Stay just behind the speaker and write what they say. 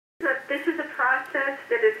process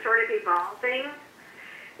that is sort of evolving.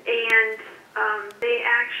 And they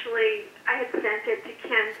actually, I had sent it to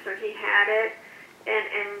Ken, so he had it.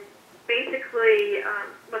 And basically,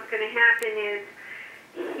 what's going to happen is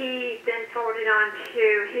he then forwarded on to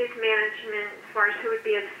his management as far as who would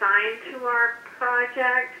be assigned to our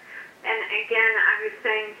project. And again, I was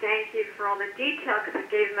saying thank you for all the detail because it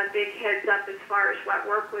gave him a big heads up as far as what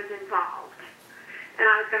work was involved. And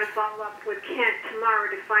I was going to follow up with Kent tomorrow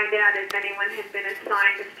to find out if anyone had been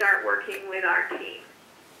assigned to start working with our team.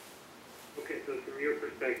 Okay, so from your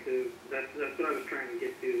perspective, that's what I was trying to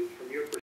get to. From your perspective,